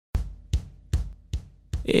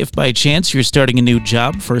If by chance you're starting a new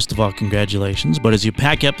job, first of all, congratulations. But as you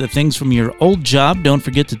pack up the things from your old job, don't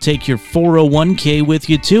forget to take your 401k with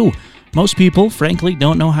you too. Most people, frankly,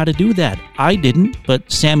 don't know how to do that. I didn't,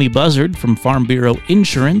 but Sammy Buzzard from Farm Bureau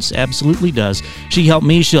Insurance absolutely does. She helped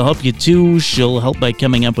me, she'll help you too. She'll help by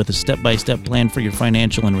coming up with a step-by-step plan for your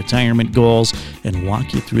financial and retirement goals and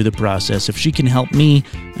walk you through the process. If she can help me,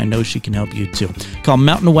 I know she can help you too. Call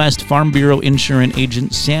Mountain West Farm Bureau Insurance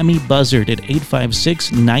Agent Sammy Buzzard at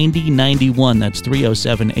 856-9091. That's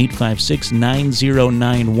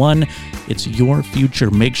 307-856-9091. It's your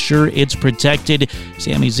future. Make sure it's protected.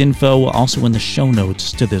 Sammy's info also in the show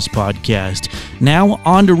notes to this podcast. Now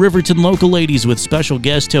on to Riverton Local Ladies with special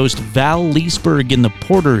guest host Val Leesburg in the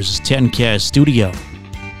Porter's 10Cast studio.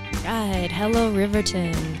 Right. Hello,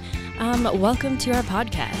 Riverton. Welcome to our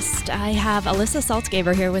podcast. I have Alyssa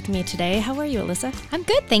Saltsgaver here with me today. How are you, Alyssa? I'm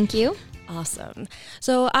good, thank you. Awesome.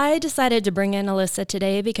 So I decided to bring in Alyssa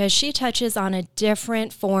today because she touches on a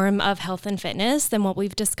different form of health and fitness than what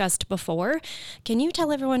we've discussed before. Can you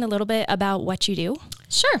tell everyone a little bit about what you do?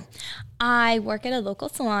 Sure. I work at a local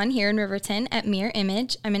salon here in Riverton at Mirror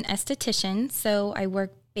Image. I'm an esthetician, so I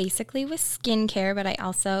work basically with skincare, but I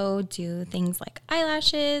also do things like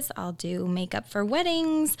eyelashes. I'll do makeup for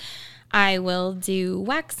weddings. I will do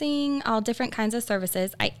waxing, all different kinds of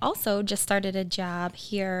services. I also just started a job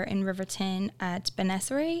here in Riverton at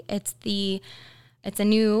Benessery. It's a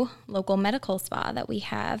new local medical spa that we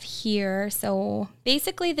have here. So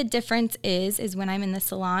basically the difference is when I'm in the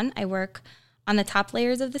salon, I work on the top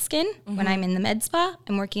layers of the skin. Mm-hmm. When I'm in the med spa,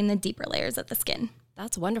 I'm working the deeper layers of the skin.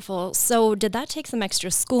 That's wonderful. So did that take some extra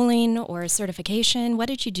schooling or certification? What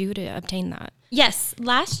did you do to obtain that? Yes.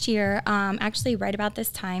 Last year, actually right about this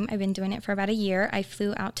time, I've been doing it for about a year. I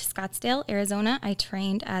flew out to Scottsdale, Arizona. I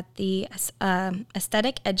trained at the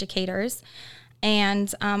Aesthetic Educators,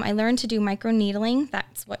 and I learned to do microneedling.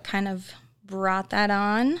 That's what kind of brought that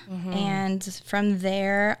on. Mm-hmm. And from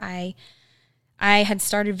there, I had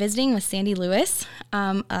started visiting with Sandy Lewis,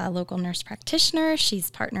 a local nurse practitioner. She's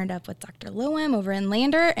partnered up with Dr. Loam over in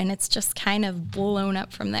Lander, and it's just kind of blown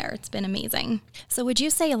up from there. It's been amazing. So would you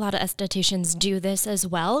say a lot of estheticians do this as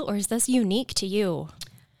well, or is this unique to you?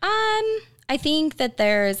 I think that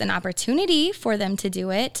there's an opportunity for them to do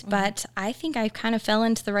it, but I think I kind of fell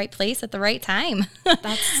into the right place at the right time.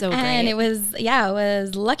 That's so great. And it was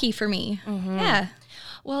lucky for me. Mm-hmm. Yeah.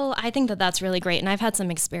 Well, I think that that's really great, and I've had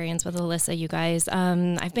some experience with Alyssa, you guys.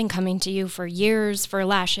 I've been coming to you for years for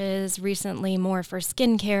lashes, recently more for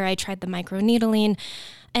skincare. I tried the microneedling,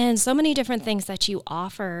 and so many different things that you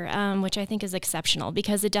offer, which I think is exceptional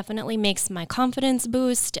because it definitely makes my confidence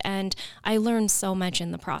boost, and I learn so much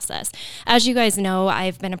in the process. As you guys know,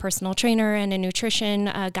 I've been a personal trainer and a nutrition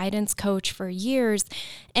guidance coach for years,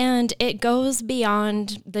 and it goes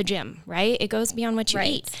beyond the gym, right? It goes beyond what you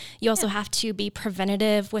eat. You also have to be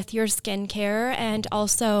preventative with your skincare, and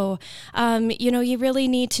also, you really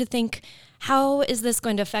need to think, how is this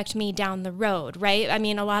going to affect me down the road, right? I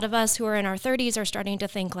mean, a lot of us who are in our 30s are starting to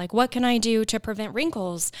think, like, what can I do to prevent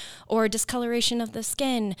wrinkles or discoloration of the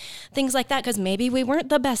skin, things like that, because maybe we weren't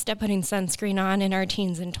the best at putting sunscreen on in our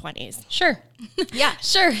teens and 20s. Sure. Yeah.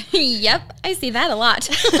 Sure. Yep. I see that a lot.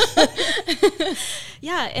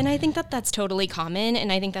 Yeah, and I think that that's totally common,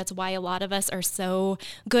 and I think that's why a lot of us are so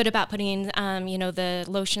good about putting, the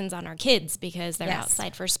lotions on our kids because they're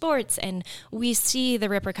outside for sports, and we see the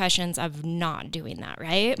repercussions of not doing that,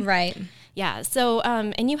 right? Right. Yeah, so,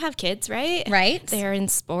 and you have kids, right? Right. They're in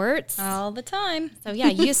sports. All the time. So, yeah,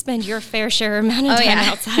 you spend your fair share amount of time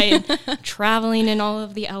outside traveling in all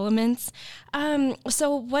of the elements.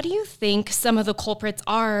 So what do you think some of the culprits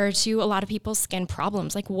are to a lot of people's skin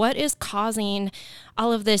problems? Like, what is causing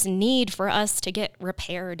all of this need for us to get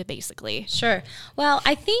repaired, basically? Sure. Well,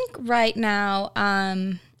 I think right now,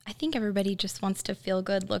 I think everybody just wants to feel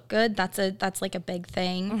good, look good. That's like a big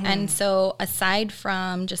thing. Mm-hmm. And so aside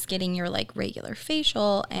from just getting your like regular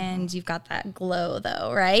facial and you've got that glow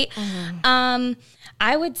though, right? Mm-hmm.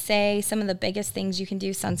 I would say some of the biggest things you can do,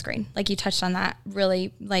 sunscreen. Like you touched on that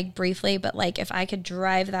really like briefly, but like if I could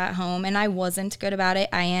drive that home, and I wasn't good about it,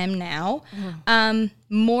 I am now. Mm-hmm.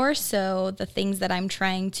 More so the things that I'm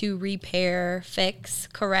trying to repair, fix,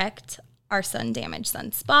 correct are sun damage,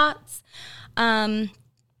 sunspots.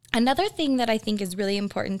 Another thing that I think is really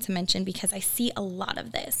important to mention, because I see a lot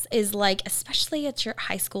of this, is like, especially at your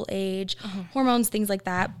high school age, hormones, things like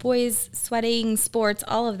that, boys sweating, sports,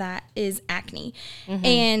 all of that is acne. Mm-hmm.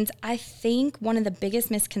 And I think one of the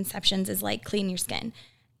biggest misconceptions is like clean your skin.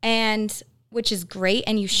 And which is great,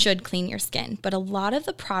 and you should clean your skin. But a lot of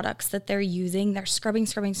the products that they're using, they're scrubbing,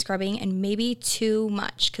 and maybe too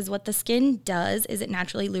much, because what the skin does is it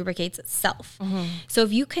naturally lubricates itself. So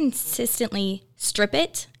if you consistently strip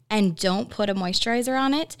it and don't put a moisturizer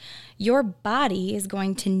on it, your body is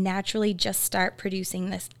going to naturally just start producing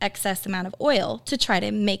this excess amount of oil to try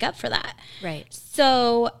to make up for that. Right.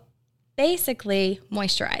 So basically,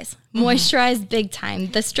 moisturize. Moisturize big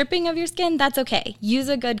time. The stripping of your skin, that's okay. Use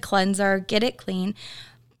a good cleanser, get it clean.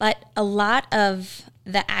 But a lot of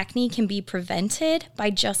the acne can be prevented by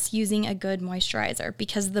just using a good moisturizer,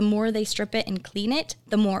 because the more they strip it and clean it,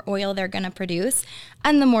 the more oil they're going to produce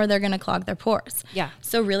and the more they're going to clog their pores. Yeah.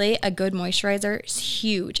 So really, a good moisturizer is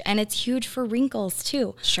huge, and it's huge for wrinkles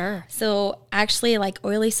too. Sure. So actually, like,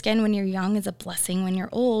 oily skin when you're young is a blessing when you're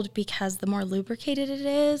old, because the more lubricated it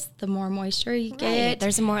is, the more moisture you get.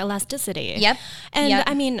 There's more elasticity. Yep. And Yep.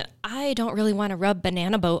 I mean, I don't really want to rub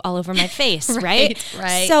banana boat all over my face, right?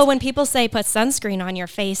 Right. So when people say put sunscreen on your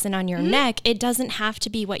face and on your neck, it doesn't have to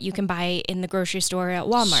be what you can buy in the grocery store or at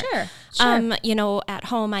Walmart. Sure. You know, at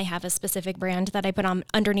home I have a specific brand that I put on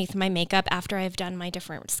underneath my makeup after I've done my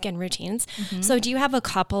different skin routines. So do you have a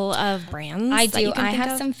couple of brands? I that do. you can I think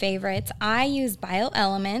have of? some favorites. I use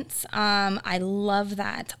BioElements. I love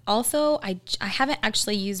that. Also, I haven't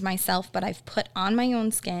actually used myself, but I've put on my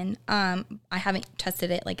own skin. I haven't tested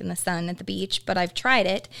it like in the sun at the beach, but I've tried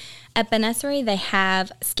it. At Benessery, they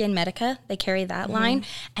have Skin Medica. They carry that line,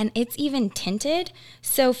 and it's even tinted.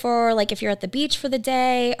 So for like if you're at the beach for the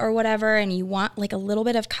day or whatever, and you want like a little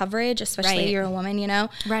bit of coverage, especially if you're a woman, you know,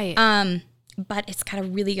 Right. but it's got a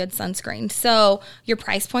really good sunscreen. So your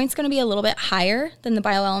price point's going to be a little bit higher than the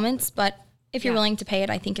BioElements, but if you're willing to pay it,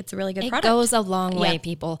 I think it's a really good product. It goes a long way, Yep.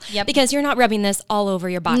 people. Yep. Because you're not rubbing this all over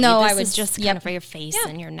your body. No, this I would is just kind of for your face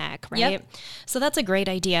and your neck, right? Yep. So that's a great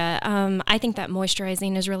idea. I think that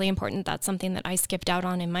moisturizing is really important. That's something that I skipped out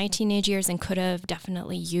on in my teenage years and could have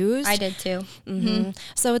definitely used. I did too.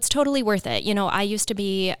 So it's totally worth it. You know, I used to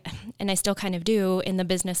be, and I still kind of do, in the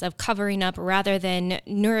business of covering up rather than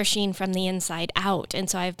nourishing from the inside out. And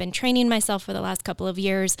so I've been training myself for the last couple of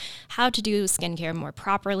years how to do skincare more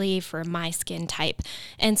properly for my skin type.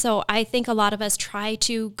 And so I think a lot of us try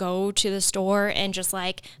to go to the store and just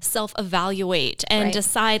like self-evaluate and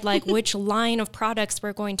decide like which line of products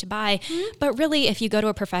we're going to buy. But really, if you go to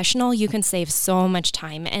a professional, you can save so much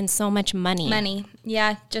time and so much money.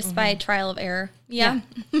 Yeah, just by trial of error. Yeah.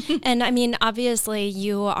 And I mean, obviously,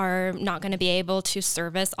 you are not going to be able to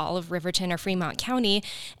service all of Riverton or Fremont County.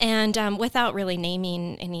 And without really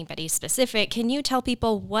naming anybody specific, can you tell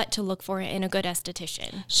people what to look for in a good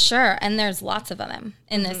esthetician? Sure. And there's lots of them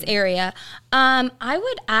in this area. I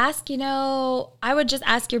would just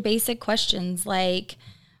ask your basic questions like,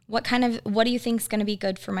 what do you think is going to be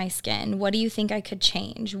good for my skin? What do you think I could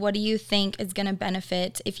change? What do you think is going to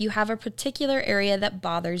benefit? If you have a particular area that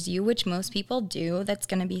bothers you, which most people do, that's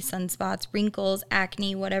going to be sunspots, wrinkles,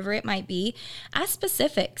 acne, whatever it might be, ask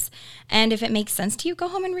specifics. And if it makes sense to you, go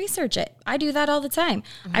home and research it. I do that all the time.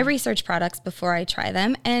 I research products before I try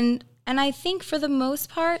them. And I think for the most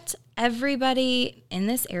part, everybody in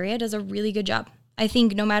this area does a really good job. I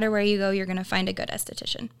think no matter where you go, you're going to find a good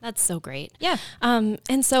esthetician. That's so great. Yeah.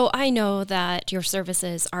 And so I know that your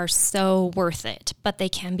services are so worth it, but they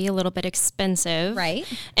can be a little bit expensive. Right.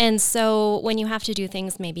 And so when you have to do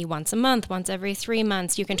things maybe once a month, once every 3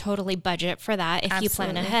 months, you can totally budget for that if you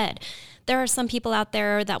plan ahead. There are some people out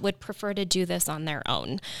there that would prefer to do this on their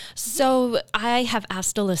own. So I have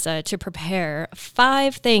asked Alyssa to prepare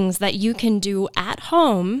 5 things that you can do at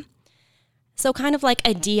home. So kind of like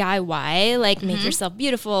a DIY, like make yourself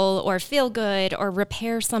beautiful or feel good or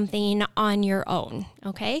repair something on your own,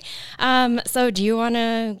 okay? So do you want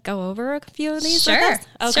to go over a few of these? Sure. with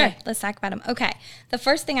us? Sure. Let's talk about them. Okay. The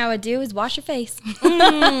first thing I would do is wash your face.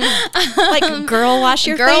 Like girl wash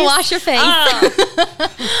your face? Girl, wash your face.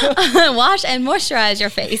 Wash and moisturize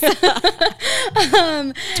your face.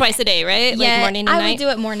 Twice a day, right? Yeah, like morning and night? I would do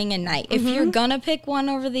it morning and night. If you're going to pick one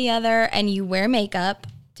over the other and you wear makeup,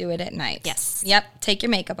 do it at night. Yes. Yep. Take your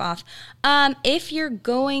makeup off. If you're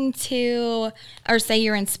going to, or say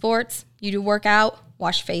you're in sports, you do work out,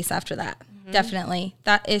 wash face after that. Definitely.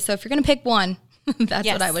 That is, so if you're going to pick one, that's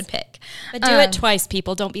what I would pick. But do it twice,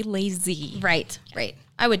 people. Don't be lazy. Right.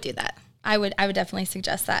 I would do that. I would definitely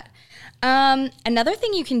suggest that. Another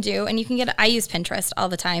thing you can do, and you can I use Pinterest all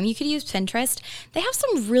the time. You could use Pinterest. They have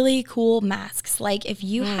some really cool masks. Like if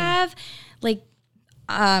you have like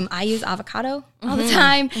I use avocado all the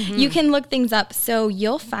time. You can look things up. So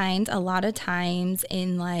you'll find a lot of times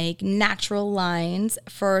in like natural lines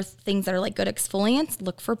for things that are like good exfoliants,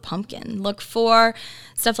 look for pumpkin, look for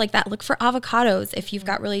stuff like that. Look for avocados if you've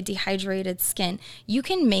got really dehydrated skin. You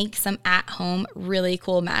can make some at-home really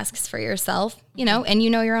cool masks for yourself, you know, and you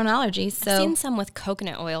know your own allergies. So I've seen some with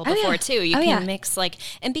coconut oil before too. You can mix like,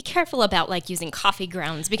 and be careful about like using coffee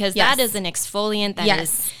grounds because that is an exfoliant that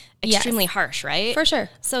is extremely harsh, right? For sure.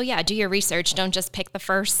 So yeah, do your research. Don't just pick the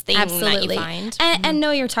first thing that you find. And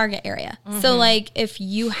know your target area. So like if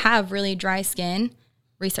you have really dry skin,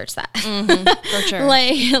 research that. For sure.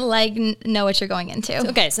 like know what you're going into.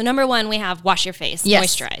 Okay, so number 1, we have wash your face,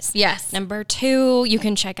 moisturize. Yes. Number 2, you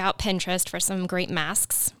can check out Pinterest for some great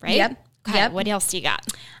masks, right? Yep. Okay, Yep. what else do you got?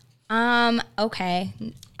 Okay.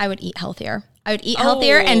 I would eat healthier. I would eat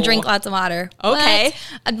healthier and drink lots of water. Okay.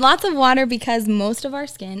 Lots of water because most of our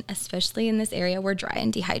skin, especially in this area, we're dry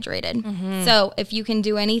and dehydrated. So if you can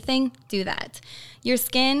do anything, do that. Your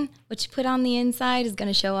skin, what you put on the inside is going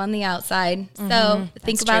to show on the outside. So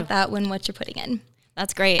think about that when what you're putting in.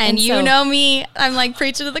 That's great. And you know me, I'm like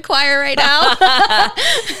preaching to the choir right now.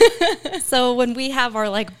 So when we have our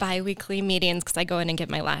like bi-weekly meetings, because I go in and get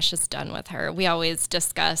my lashes done with her, we always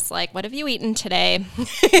discuss like, what have you eaten today?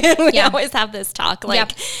 We always have this talk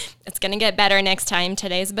like, it's going to get better next time.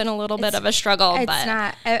 Today's been a little bit of a struggle. It's but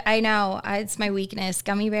not. I know. It's my weakness.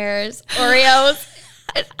 Gummy bears, Oreos.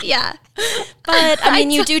 Yeah. But I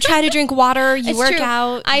mean, you do try to drink water, you work true.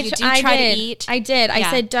 out, you do try to eat. I did.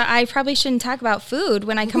 I said, I probably shouldn't talk about food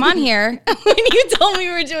when I come on here when you told me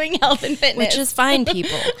we were doing health and fitness. Which is fine,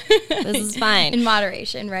 people. This is fine. In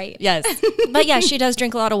moderation, right? Yes. But yeah, she does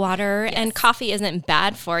drink a lot of water and coffee isn't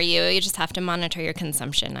bad for you. You just have to monitor your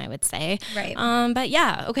consumption, I would say. Right. But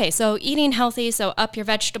yeah, okay. So eating healthy, so up your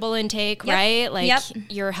vegetable intake, right? Like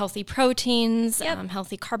your healthy proteins,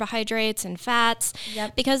 healthy carbohydrates and fats.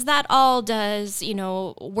 Because that all does, you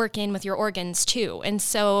know, work in with your organs too. And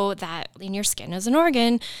so that in your skin is an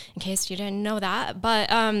organ, in case you didn't know that. But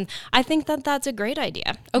I think that that's a great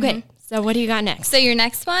idea. Okay. So what do you got next? So your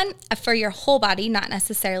next one, for your whole body, not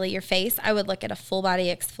necessarily your face, I would look at a full body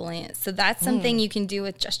exfoliant. So that's something you can do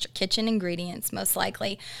with just your kitchen ingredients, most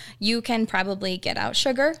likely. You can probably get out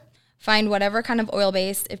sugar. Find whatever kind of oil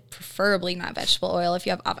base, if preferably not vegetable oil. If you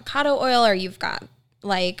have avocado oil or you've got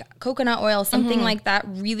like coconut oil, something like that,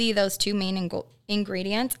 really those two main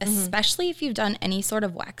ingredients, especially if you've done any sort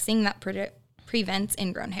of waxing that prevents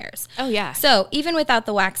ingrown hairs. Oh, yeah. So even without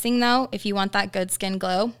the waxing, though, if you want that good skin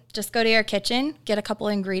glow, just go to your kitchen, get a couple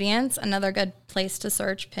ingredients. Another good place to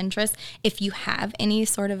search, Pinterest. If you have any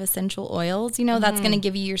sort of essential oils, you know, that's going to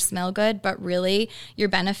give you your smell good, but really your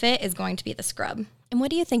benefit is going to be the scrub. And what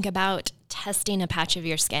do you think about testing a patch of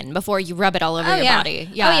your skin before you rub it all over your body?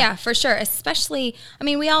 Yeah. Oh, yeah, for sure. Especially, I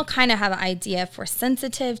mean, we all kind of have an idea if we're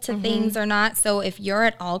sensitive to things or not. So if you're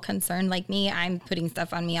at all concerned like me, I'm putting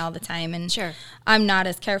stuff on me all the time and I'm not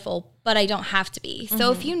as careful, but I don't have to be.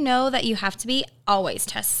 So if you know that you have to be, always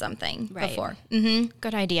test something before.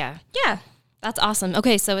 Good idea. Yeah. That's awesome.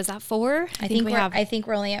 Okay, so is that 4? I think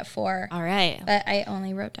we're only at 4. All right. But I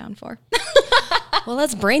only wrote down 4. Well,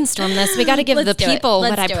 let's brainstorm this. We got to give the people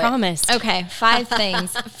what I promised. Okay, 5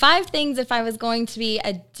 things. 5 things if I was going to be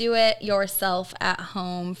a do-it-yourself at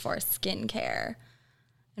home for skincare.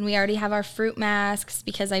 And we already have our fruit masks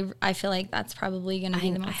because I feel like that's probably going to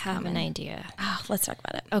be the most common. I have an idea. Oh, let's talk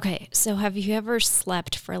about it. Okay, so have you ever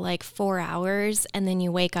slept for like 4 hours and then you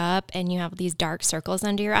wake up and you have these dark circles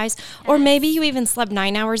under your eyes? Yes. Or maybe you even slept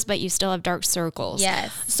 9 hours but you still have dark circles.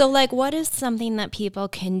 Yes. So like what is something that people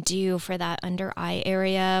can do for that under eye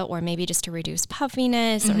area or maybe just to reduce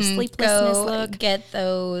puffiness or sleeplessness look? Get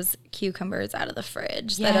those cucumbers out of the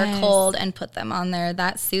fridge that are cold and put them on there.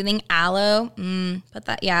 That soothing aloe, put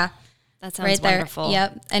that, that sounds wonderful.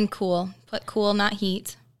 Yep, and cool. Put cool, not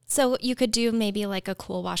heat. So you could do maybe like a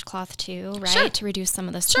cool washcloth too, right? Sure. To reduce some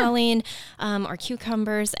of the swelling, or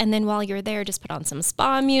cucumbers. And then while you're there, just put on some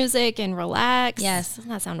spa music and relax. Yes. Doesn't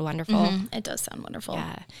that sound wonderful? It does sound wonderful.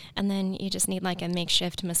 Yeah. And then you just need like a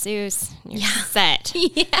makeshift masseuse. You're set.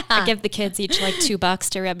 I give the kids each like $2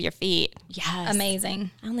 to rub your feet. Yes.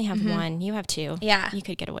 Amazing. I only have 1. You have 2. Yeah. You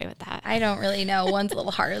could get away with that. I don't really know. One's a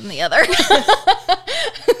little harder than the other.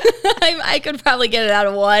 I could probably get it out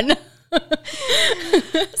of 1.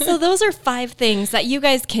 So those are 5 things that you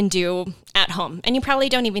guys can do at home. And you probably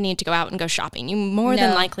don't even need to go out and go shopping. You more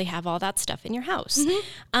than likely have all that stuff in your house.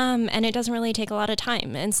 And it doesn't really take a lot of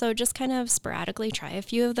time. And so just kind of sporadically try a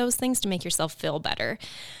few of those things to make yourself feel better.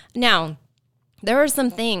 Now, there are some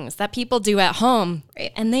things that people do at home,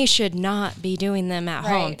 and they should not be doing them at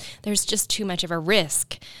home. There's just too much of a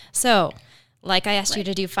risk. So Like I asked you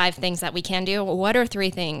to do 5 things that we can do. What are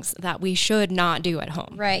 3 things that we should not do at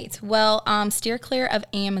home? Right. Well, steer clear of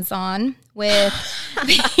Amazon because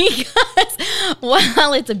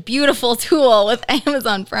while it's a beautiful tool with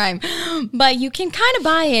Amazon Prime, but you can kind of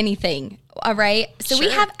buy anything. All right. So we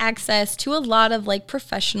have access to a lot of like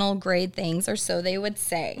professional grade things, or so they would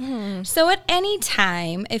say. So at any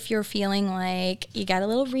time, if you're feeling like you got a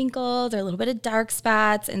little wrinkles or a little bit of dark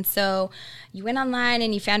spots, and so you went online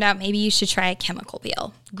and you found out maybe you should try a chemical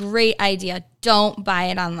peel. Great idea. Don't buy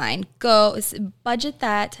it online. Go budget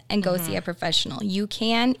that and go see a professional. You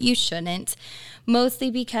can, you shouldn't. Mostly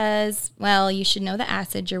because, well, you should know the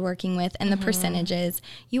acid you're working with and the percentages.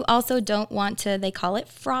 You also don't want to, they call it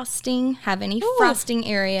frosting, have any frosting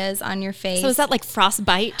areas on your face. So is that like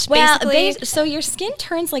frostbite, basically? So your skin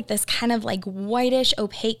turns like this kind of like whitish,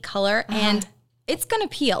 opaque color, and it's going to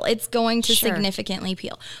peel. It's going to significantly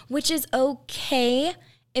peel, which is okay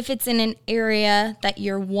if it's in an area that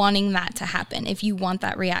you're wanting that to happen, if you want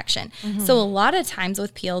that reaction. So a lot of times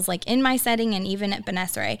with peels, like in my setting and even at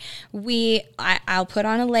Benessere, I'll put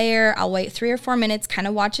on a layer, I'll wait 3 or 4 minutes, kind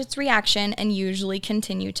of watch its reaction, and usually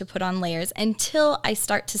continue to put on layers until I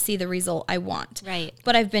start to see the result I want. Right.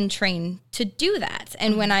 But I've been trained to do that.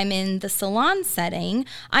 And when I'm in the salon setting,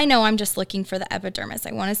 I know I'm just looking for the epidermis.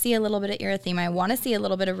 I want to see a little bit of erythema. I want to see a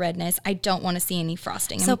little bit of redness. I don't want to see any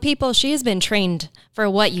frosting. So people, she has been trained for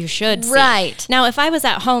what you should see. Right. Now, if I was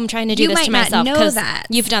at home trying to do this to myself, because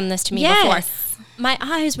you've done this to me before, my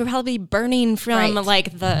eyes were probably burning from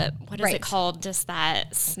like the, what is it called? Just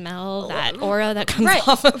that smell, that aura that comes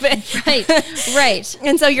off of it. Right.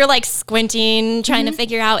 And so you're like squinting, trying to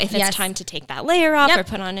figure out if it's time to take that layer off or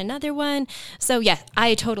put on another one. So yeah,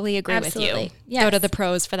 I totally agree with you. Yes. Go to the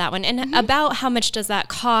pros for that one. And about how much does that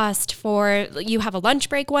cost for, you have a lunch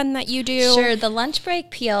break one that you do? Sure. The lunch break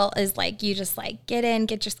peel is like, you just like get in,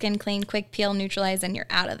 get your skin clean, quick peel, neutralize, and you're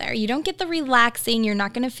out of there. You don't get the relaxing. You're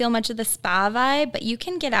not going to feel much of the spa vibe, but you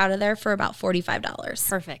can get out of there for about $45.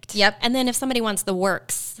 Perfect. Yep. And then if somebody wants the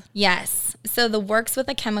works. Yes. So the works with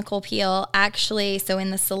a chemical peel, actually, so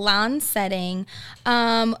in the salon setting,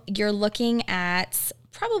 you're looking at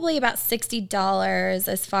probably about $60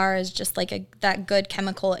 as far as just like that good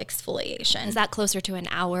chemical exfoliation. Is that closer to an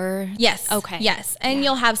hour? Yes. Okay. Yes. And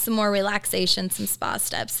you'll have some more relaxation, some spa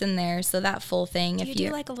steps in there. So that full thing. If you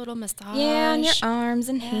do like a little massage. Yeah, on your arms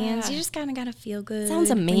and hands. You just kind of got to feel good.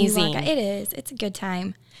 Sounds amazing. It is. It's a good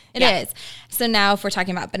time. It is. So now if we're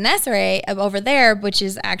talking about Benessere over there, which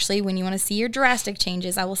is actually when you want to see your drastic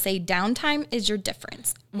changes, I will say downtime is your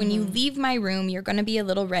difference. When you leave my room, you're going to be a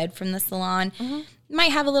little red from the salon.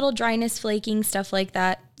 Might have a little dryness, flaking, stuff like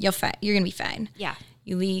that. You're going to be fine. Yeah.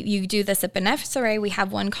 You do this at Benessere. We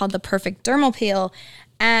have one called the Perfect Dermal Peel.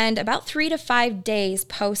 And about 3 to 5 days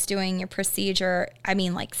post doing your procedure, I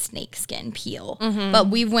mean like snakeskin peel. But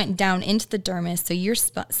we went down into the dermis, so your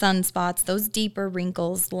sunspots, those deeper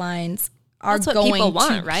wrinkles, lines are That's what going people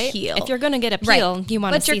want, to right? peel. If you're going to get a peel, you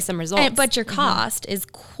want to see some results. But your cost is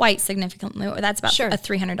quite significantly lower. That's about a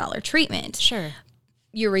 $300 treatment. Sure.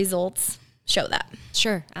 Your results show that.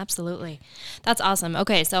 Sure, absolutely. That's awesome.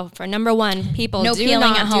 Okay, so for number 1, people no do peeling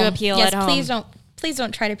not at home. do a peel at home. Please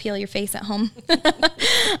don't try to peel your face at home.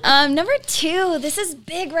 Number 2, this is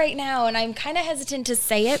big right now, and I'm kind of hesitant to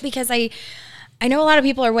say it because I know a lot of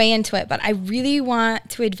people are way into it, but I really want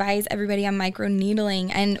to advise everybody on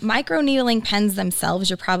microneedling. And microneedling pens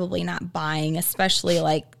themselves, you're probably not buying, especially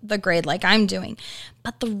like the grade like I'm doing.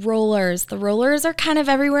 But the rollers are kind of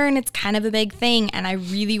everywhere, and it's kind of a big thing. And I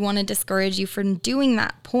really want to discourage you from doing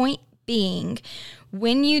that. Point being,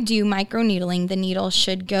 when you do microneedling, the needle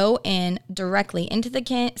should go in directly into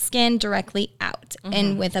the skin, directly out.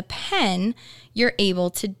 And with a pen, you're able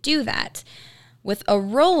to do that. With a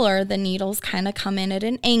roller, the needles kind of come in at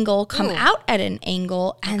an angle, come out at an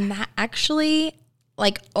angle, and that actually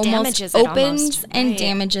like almost opens and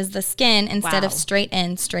damages the skin instead of straight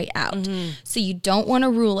in, straight out. So you don't want a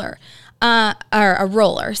ruler. Or a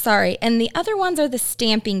roller, sorry. And the other ones are the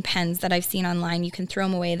stamping pens that I've seen online. You can throw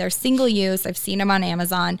them away. They're single use. I've seen them on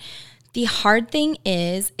Amazon. The hard thing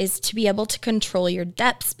is to be able to control your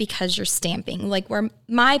depths because you're stamping. Like where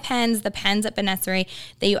my pens, the pens at Benessere,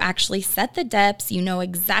 you actually set the depths. You know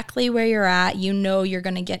exactly where you're at. You know you're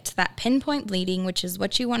going to get to that pinpoint bleeding, which is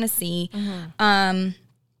what you want to see.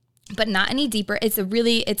 But not any deeper. It's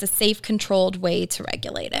a safe, controlled way to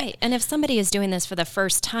regulate it. Right. And if somebody is doing this for the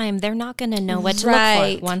first time, they're not going to know what to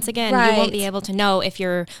look for. Once again, you won't be able to know if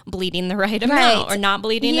you're bleeding the right amount or not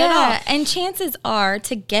bleeding at all. And chances are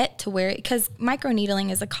to get to where, because microneedling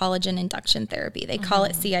is a collagen induction therapy. They call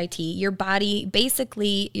it CIT. Your body,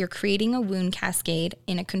 basically, you're creating a wound cascade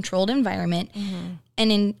in a controlled environment.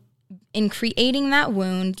 And in creating that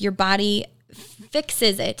wound, your body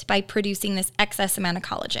fixes it by producing this excess amount of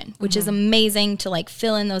collagen, which is amazing to like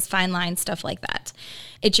fill in those fine lines, stuff like that.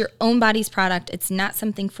 It's your own body's product. It's not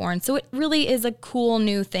something foreign. So it really is a cool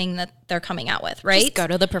new thing that they're coming out with, right? Just go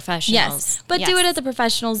to the professionals. Yes, but do it at the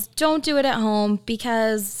professionals. Don't do it at home,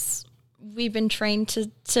 because we've been trained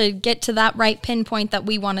to get to that right pinpoint that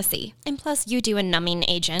we want to see. And plus, you do a numbing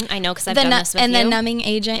agent. I know because I've done this with you. And the numbing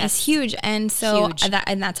agent is huge. And so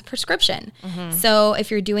that's a prescription. So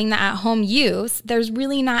if you're doing that at home use, there's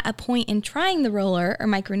really not a point in trying the roller or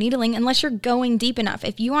microneedling unless you're going deep enough.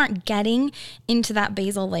 If you aren't getting into that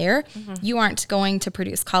basal layer, you aren't going to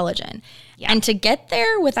produce collagen. Yeah. And to get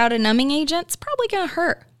there without a numbing agent, it's probably going to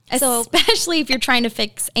hurt. So, especially if you're trying to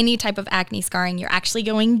fix any type of acne scarring, you're actually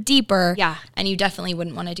going deeper. Yeah. And you definitely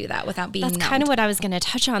wouldn't want to do that without being numbed. That's kind of what I was going to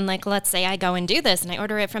touch on. Like, let's say I go and do this and I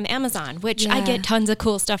order it from Amazon, which I get tons of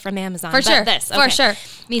cool stuff from Amazon. For sure. For sure.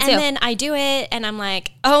 Me too. And then I do it and I'm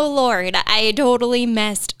like, oh, Lord, I totally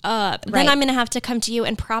messed up. Right. Then I'm going to have to come to you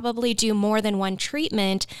and probably do more than one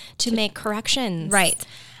treatment to make corrections. Right.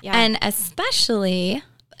 Yeah. And especially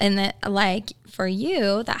like for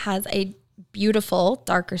you that has a beautiful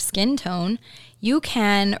darker skin tone, you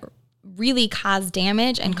can really cause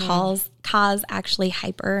damage and cause actually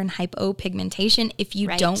hyper and hypopigmentation if you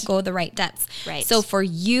don't go the right depths. Right. So for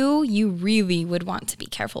you really would want to be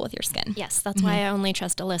careful with your skin. Yes, that's why I only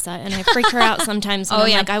trust Alyssa, and I freak her out sometimes when I'm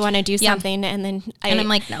like, I want to do something, and then I'm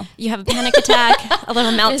like, no. You have a panic attack, a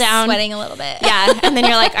little meltdown. Just sweating a little bit. Yeah, and then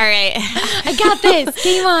you're like, all right. I got this.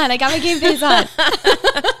 Game on. I got my game face on.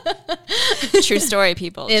 True story,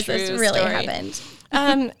 people. This really happened.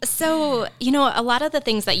 So, a lot of the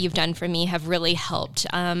things that you've done for me have really helped.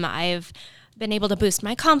 I've been able to boost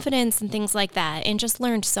my confidence and things like that, and just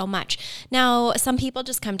learned so much. Now, some people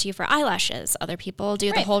just come to you for eyelashes. Other people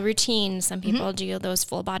do the whole routine. Some people do those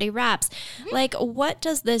full body wraps. Like, what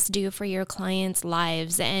does this do for your clients'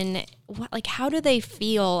 lives, and how do they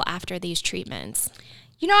feel after these treatments?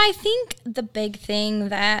 I think the big thing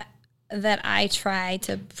that I try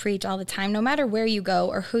to preach all the time, no matter where you go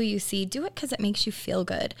or who you see, do it because it makes you feel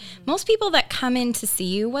good. Most people that come in to see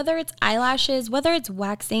you, whether it's eyelashes, whether it's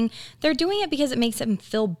waxing, they're doing it because it makes them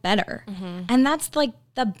feel better. And that's like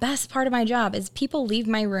the best part of my job is people leave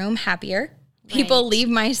my room happier. People leave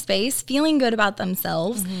my space feeling good about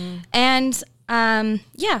themselves. And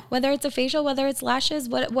whether it's a facial, whether it's lashes,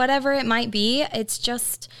 whatever it might be, it's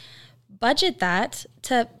just budget that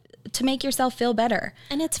to make yourself feel better.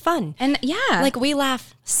 And it's fun. And like we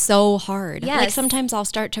laugh so hard. Yes. Like sometimes I'll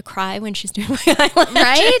start to cry when she's doing my eyelashes.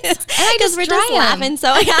 Right? And I just we're just laughing. So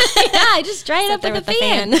I just dry it up with the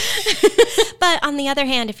fan. But on the other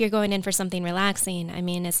hand, if you're going in for something relaxing, I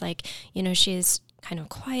mean, it's like, she's kind of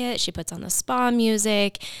quiet. She puts on the spa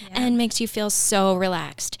music and makes you feel so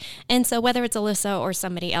relaxed. And so whether it's Alyssa or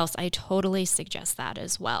somebody else, I totally suggest that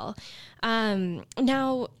as well.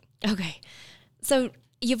 Now, okay. So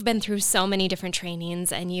you've been through so many different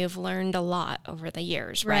trainings and you've learned a lot over the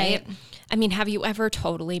years, right? I mean, have you ever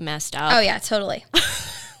totally messed up? Oh, yeah, totally.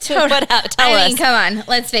 Tell us. Come on.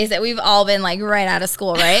 Let's face it. We've all been like right out of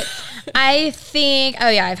school, right? I think,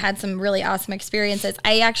 I've had some really awesome experiences.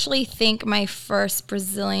 I actually think my first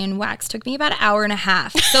Brazilian wax took me about an hour and a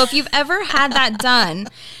half. So if you've ever had that done,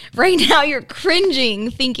 right now you're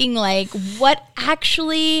cringing thinking like, what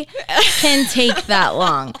actually can take that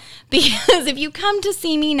long? Because if you come to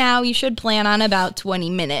see me now, you should plan on about 20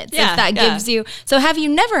 minutes. If that gives you. So have you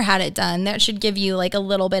never had it done? That should give you like a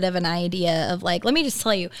little bit of an idea of like, let me just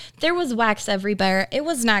tell you, there was wax everywhere. It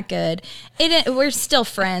was not good. We're still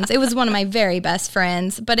friends. It was one of my very best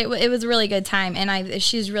friends, but it was a really good time. And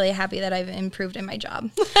she's really happy that I've improved in my job.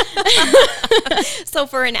 So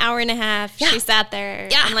for an hour and a half, she sat there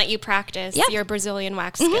and let you practice your Brazilian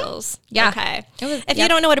wax skills. Yeah. Okay. If you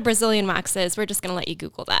don't know what a Brazilian wax is, we're just going to let you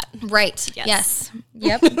Google that. Right. Yes.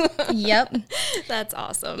 Yep. Yep. That's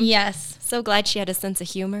awesome. Yes. So glad she had a sense of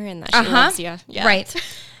humor and that she loves you. Yeah. Right.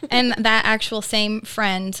 And that actual same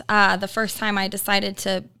friend, the first time I decided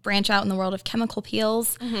to branch out in the world of chemical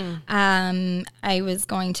peels, I was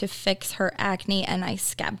going to fix her acne and I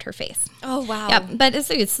scabbed her face. Oh, wow. Yeah, but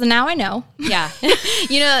so now I know. Yeah.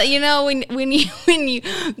 you know when you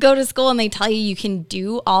go to school and they tell you can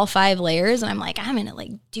do all 5 layers and I'm like, I'm going to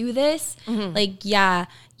like do this. Like,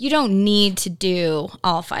 you don't need to do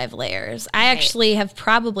all 5 layers. I actually have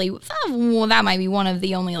probably, that might be one of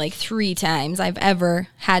the only like 3 times I've ever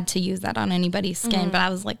had to use that on anybody's skin, but I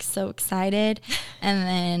was like so excited. And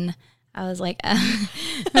then I was like,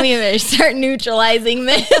 we better start neutralizing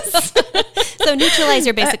this. So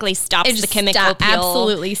neutralizer basically stops the chemical peel.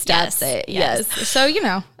 Absolutely stops it. Yes. So,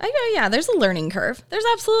 there's a learning curve. There's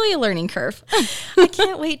absolutely a learning curve. I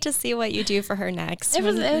can't wait to see what you do for her next. The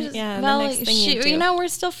next thing you do. We're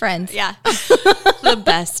still friends. Yeah. The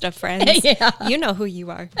best of friends. Yeah. You know who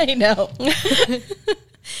you are. I know.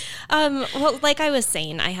 Well, like I was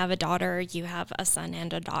saying, I have a daughter, you have a son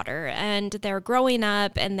and a daughter, and they're growing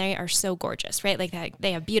up and they are so gorgeous, right? Like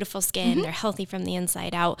they have beautiful skin, they're healthy from the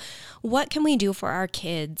inside out. What can we do for our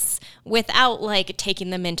kids without like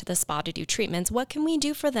taking them into the spa to do treatments? What can we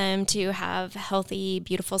do for them to have healthy,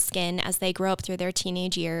 beautiful skin as they grow up through their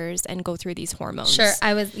teenage years and go through these hormones? Sure.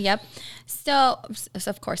 So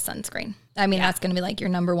of course, sunscreen. I mean, that's going to be like your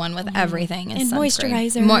number one with everything. And sunscreen.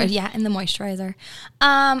 Moisturizer. And the moisturizer.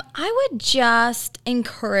 I would just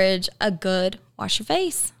encourage a good wash your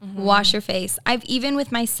face. Wash your face. Even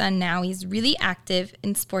with my son now, he's really active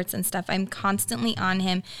in sports and stuff. I'm constantly on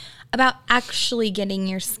him about actually getting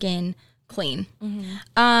your skin clean.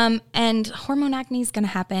 And hormone acne is going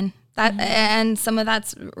to happen. And some of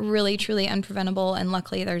that's really, truly unpreventable. And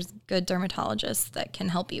luckily, there's good dermatologists that can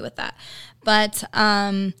help you with that. But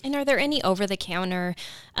and are there any over-the-counter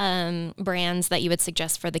brands that you would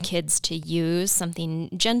suggest for the kids to use? Something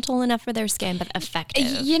gentle enough for their skin, but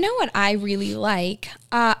effective. You know what I really like?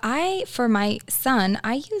 For my son,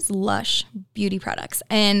 I use Lush beauty products.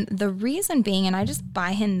 And the reason being, and I just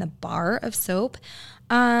buy him the bar of soap.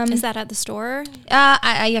 Is that at the store? You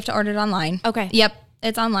have to order it online. Okay. Yep.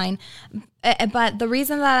 It's online. But the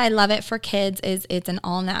reason that I love it for kids is it's an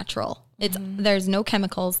all natural. There's no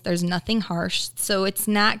chemicals. There's nothing harsh. So it's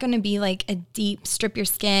not going to be like a deep strip your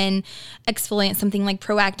skin exfoliant, something like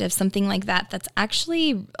Proactive, something like that. That's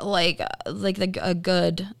actually a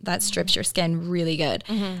good that strips your skin really good.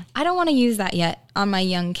 I don't want to use that yet on my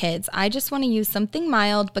young kids. I just want to use something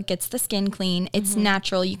mild but gets the skin clean. It's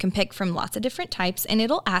natural. You can pick from lots of different types and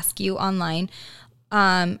it'll ask you online.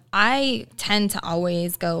 I tend to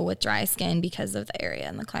always go with dry skin because of the area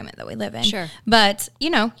and the climate that we live in. Sure. But, you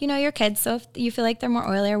know your kids, so if you feel like they're more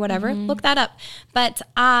oily or whatever, look that up. But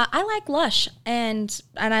I like Lush, and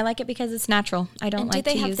I like it because it's natural. I don't like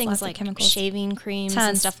to use lots of chemicals. Shaving creams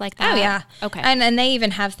and stuff like that? Oh, yeah. Okay. And they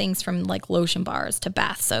even have things from like lotion bars to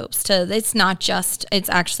bath soaps to, it's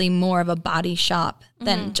actually more of a body shop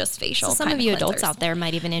than just facial. So some of you adults out there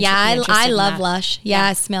might even be I interested in love that. Lush. Yeah,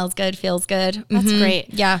 it smells good, feels good. That's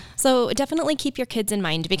great. Yeah. So definitely keep your kids in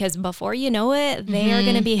mind because before you know it, they are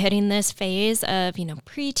going to be hitting this phase of,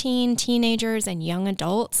 preteen, teenagers, and young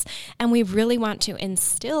adults. And we really want to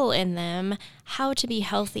instill in them how to be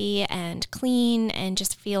healthy and clean and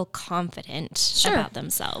just feel confident about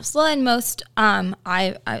themselves. Well, and most,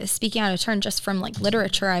 I speaking out of turn just from like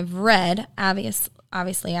literature I've read,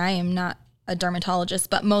 obviously I am not a dermatologist,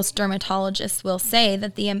 but most dermatologists will say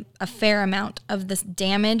that a fair amount of this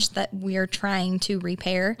damage that we're trying to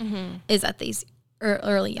repair is at these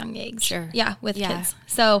early young age. Sure. Yeah, with kids.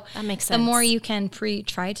 So that makes sense. The more you can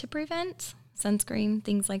try to prevent sunscreen,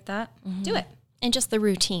 things like that, do it. And just the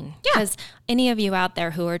routine. Yeah. Because any of you out there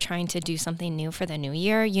who are trying to do something new for the new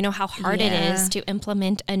year, you know how hard it is to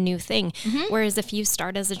implement a new thing. Whereas if you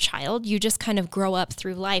start as a child, you just kind of grow up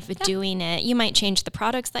through life doing it. You might change the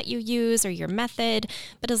products that you use or your method,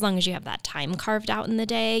 but as long as you have that time carved out in the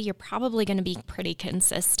day, you're probably going to be pretty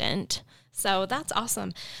consistent. So that's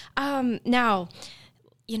awesome. Now,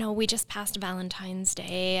 we just passed Valentine's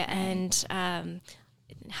Day and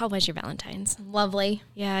how was your Valentine's? Lovely.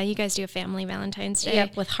 Yeah, you guys do a family Valentine's Day?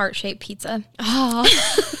 Yep, with heart-shaped pizza. Oh.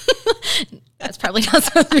 That's probably not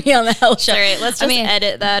supposed to be on the health show. All right, let's just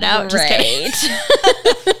edit that out. Right.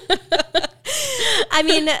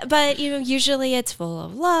 But usually it's full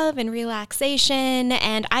of love and relaxation.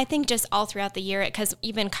 And I think just all throughout the year, because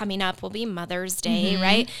even coming up will be Mother's Day,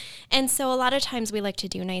 right? And so a lot of times we like to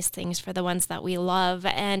do nice things for the ones that we love.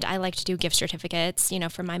 And I like to do gift certificates,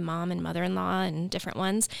 for my mom and mother-in-law and different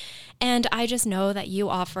ones. And I just know that you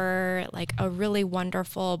offer like a really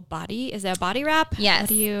wonderful body. Is it a body wrap? Yes.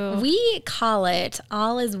 What we call it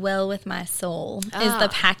All Is Well With My Soul is the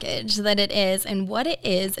package that it is. And what it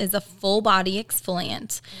is a full body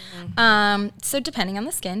exfoliant. So depending on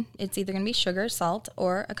the skin, it's either going to be sugar, salt,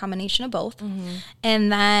 or a combination of both. And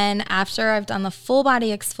then after I've done the full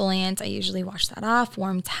body exfoliant, I usually wash that off,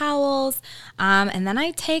 warm towels. And then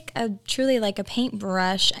I take truly like a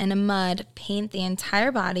paintbrush and a mud, paint the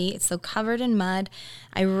entire body. It's so covered in mud.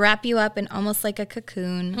 I wrap you up in almost like a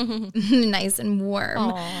cocoon, nice and warm.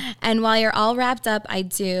 Aww. And while you're all wrapped up, I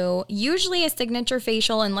do usually a signature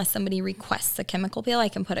facial unless somebody requests a chemical peel. I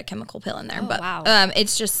can put a chemical peel in there. Wow.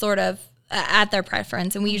 It's just sort of at their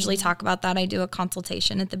preference. And we usually talk about that. I do a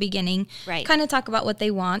consultation at the beginning, Right. kind of talk about what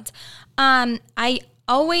they want. I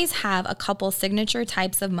always have a couple signature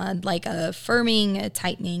types of mud, like a firming, a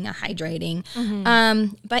tightening, a hydrating.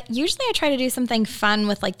 But usually I try to do something fun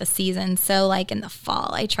with like the season. So like in the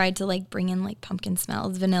fall, I tried to like bring in like pumpkin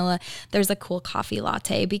smells, vanilla. There's a cool coffee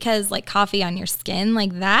latte, because like coffee on your skin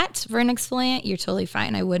like that for an exfoliant, you're totally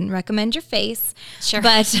fine. I wouldn't recommend your face. Sure.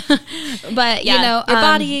 But you know,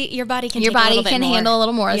 your body can handle a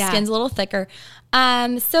little more. Yeah. The skin's a little thicker.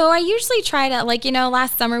 So I usually try to, like, you know,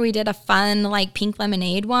 last summer we did a fun like pink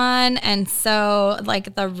lemonade one, and so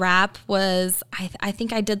like the wrap was I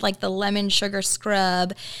think I did like the lemon sugar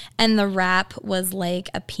scrub, and the wrap was like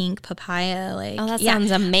a pink papaya. Like, that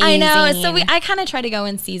sounds amazing. I know. So I kind of try to go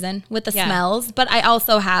in season with the smells, but I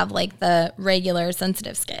also have like the regular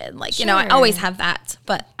sensitive skin. Like, you know, I always have that,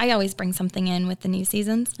 but I always bring something in with the new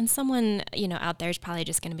seasons. And someone, you know, out there is probably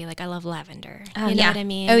just going to be like, I love lavender. You know what I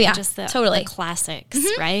mean? Oh yeah, Just the classics,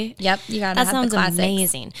 right? Yep, you gotta that have sounds the classics.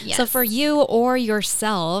 amazing. Yes. So for you or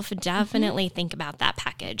yourself, definitely think about that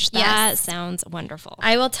package. That sounds wonderful.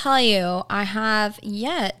 I will tell you, I have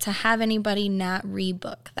yet to have anybody not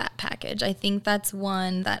rebook that package. I think that's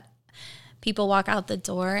one that people walk out the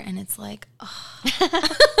door and it's like, oh.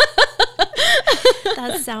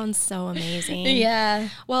 That sounds so amazing. Yeah.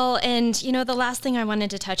 Well, and you know, the last thing I wanted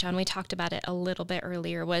to touch on, we talked about it a little bit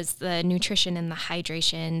earlier, was the nutrition and the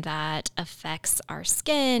hydration that affects our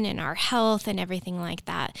skin and our health and everything like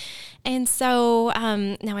that. And so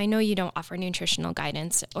now I know you don't offer nutritional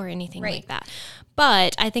guidance or anything like that,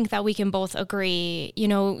 but I think that we can both agree, you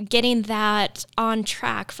know, getting that on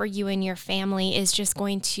track for you and your family is just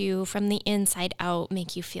going to, from the inside out,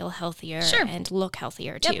 make you feel healthier and look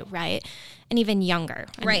healthier too, right? And even younger.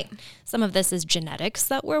 Right. Some of this is genetics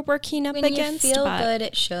that we're working up against. When you feel good,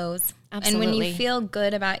 it shows. Absolutely. And when you feel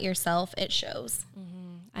good about yourself, it shows.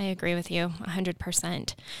 I agree with you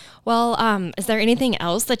 100%. Well, is there anything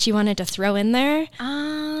else that you wanted to throw in there?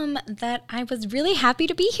 That I was really happy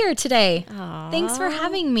to be here today. Aww. Thanks for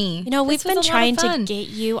having me. You know, we've been trying to get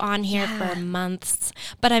you on here for months,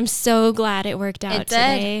 but I'm so glad it worked out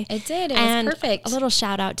today. It did. It was perfect. A little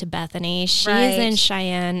shout out to Bethany. She's in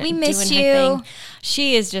Cheyenne. We miss doing you. Her thing.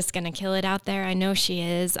 She is just going to kill it out there. I know she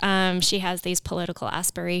is. She has these political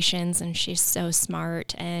aspirations, and she's so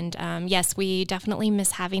smart. And yes, we definitely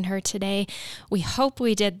miss having her today. We hope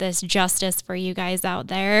we did this justice for you guys out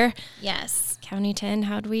there. Yes. County 10,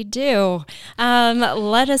 how'd we do?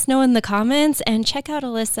 Let us know in the comments, and check out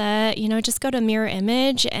Alyssa. You know, just go to Mirror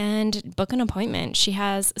Image and book an appointment. She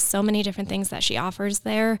has so many different things that she offers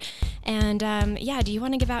there. And do you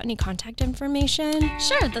want to give out any contact information?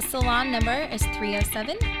 Sure. The salon number is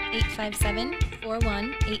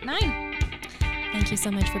 307-857-4189. Thank you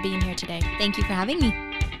so much for being here today. Thank you for having me.